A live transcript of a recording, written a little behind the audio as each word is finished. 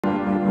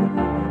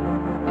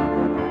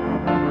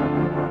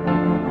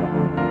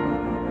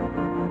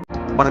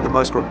One of the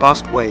most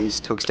robust ways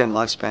to extend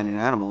lifespan in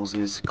animals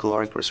is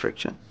caloric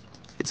restriction.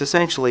 It's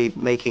essentially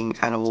making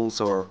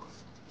animals or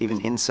even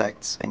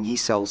insects and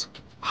yeast cells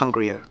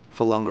hungrier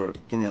for longer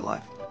in their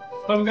life.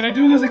 So I'm going to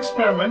do this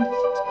experiment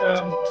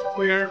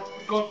where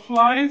we got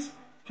flies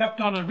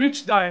kept on a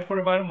rich diet for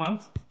about a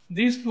month.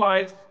 These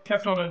flies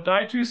kept on a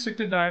dietary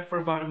restricted diet for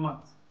about a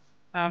month.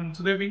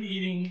 So they've been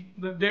eating,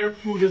 their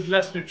food is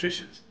less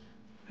nutritious.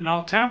 And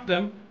I'll tap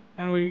them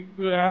and we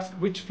will ask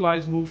which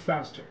flies move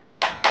faster.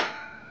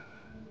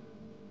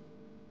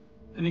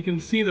 And you can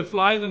see the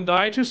flies in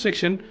diet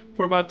restriction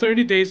for about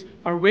 30 days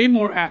are way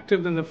more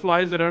active than the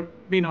flies that are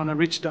being on a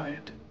rich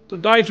diet. So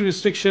dietary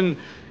restriction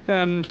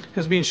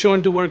has been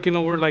shown to work in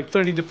over like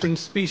 30 different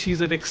species.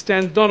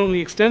 That not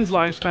only extends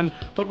lifespan,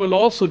 but will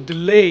also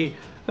delay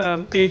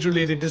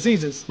age-related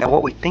diseases. Now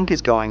what we think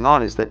is going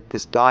on is that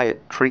this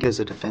diet triggers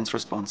a defense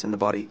response in the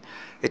body.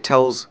 It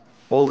tells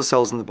all the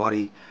cells in the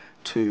body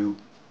to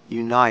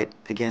unite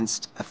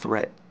against a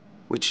threat,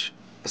 which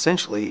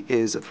essentially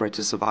is a threat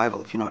to survival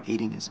if you're not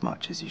eating as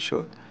much as you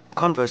should.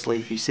 Conversely,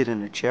 if you sit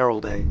in a chair all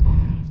day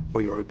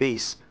or you're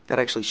obese, that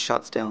actually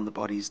shuts down the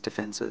body's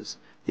defenses.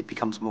 It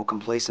becomes more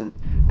complacent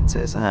and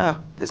says,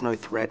 there's no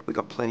threat, we've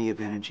got plenty of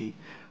energy,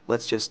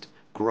 let's just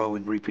grow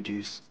and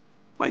reproduce.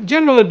 My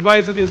general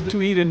advice is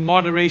to eat in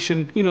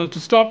moderation, to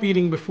stop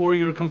eating before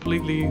you're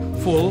completely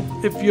full.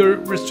 If you're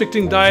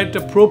restricting diet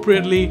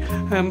appropriately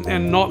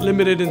and not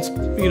limited in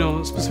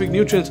specific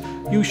nutrients,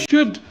 you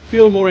should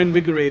feel more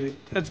invigorated.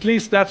 At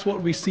least that's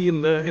what we see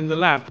in the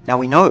lab. Now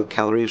we know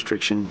calorie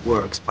restriction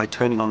works by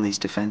turning on these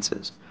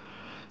defenses.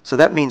 So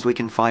that means we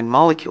can find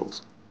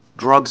molecules,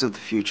 drugs of the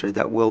future,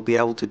 that will be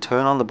able to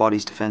turn on the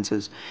body's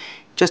defenses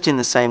just in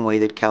the same way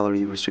that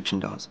calorie restriction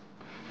does.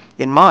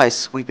 In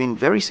mice, we've been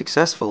very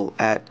successful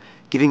at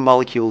giving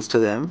molecules to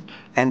them,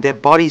 and their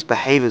bodies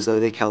behave as though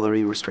they're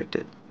calorie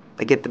restricted.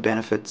 They get the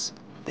benefits,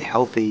 they're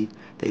healthy,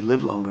 they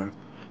live longer,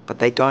 but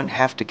they don't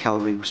have to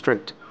calorie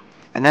restrict.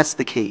 And that's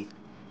the key.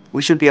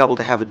 We should be able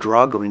to have a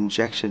drug or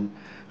injection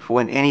for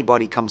when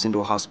anybody comes into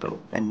a hospital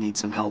and needs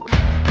some help.